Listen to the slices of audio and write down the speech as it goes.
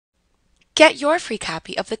Get your free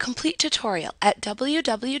copy of the complete tutorial at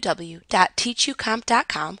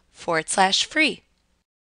www.teachucomp.com/free.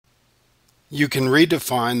 You can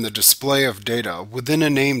redefine the display of data within a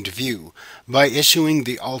named view by issuing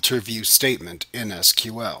the alter view statement in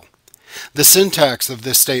SQL. The syntax of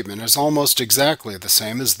this statement is almost exactly the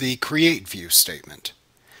same as the create view statement.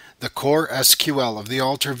 The core SQL of the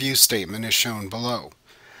alter view statement is shown below.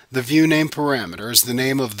 The view name parameter is the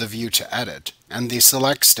name of the view to edit, and the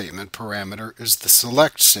select statement parameter is the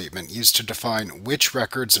select statement used to define which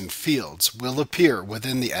records and fields will appear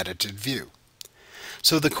within the edited view.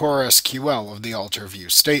 So the core SQL of the alter view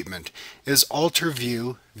statement is alter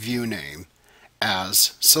view view name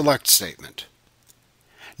as select statement.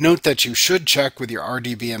 Note that you should check with your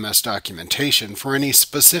RDBMS documentation for any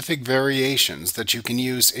specific variations that you can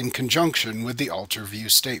use in conjunction with the alter view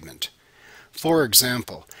statement. For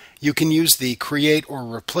example, you can use the create or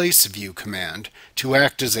replace view command to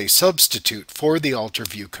act as a substitute for the alter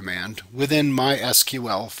view command within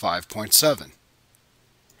MySQL 5.7.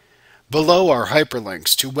 Below are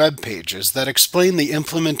hyperlinks to web pages that explain the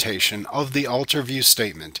implementation of the alter view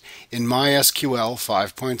statement in MySQL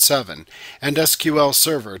 5.7 and SQL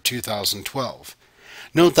Server 2012.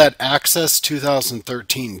 Note that Access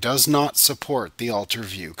 2013 does not support the alter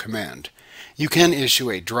view command. You can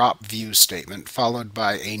issue a drop view statement followed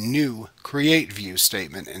by a new create view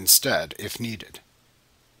statement instead if needed.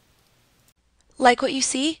 Like what you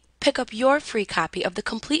see? Pick up your free copy of the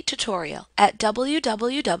complete tutorial at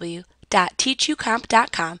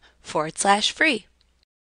www.teachucomp.com/free.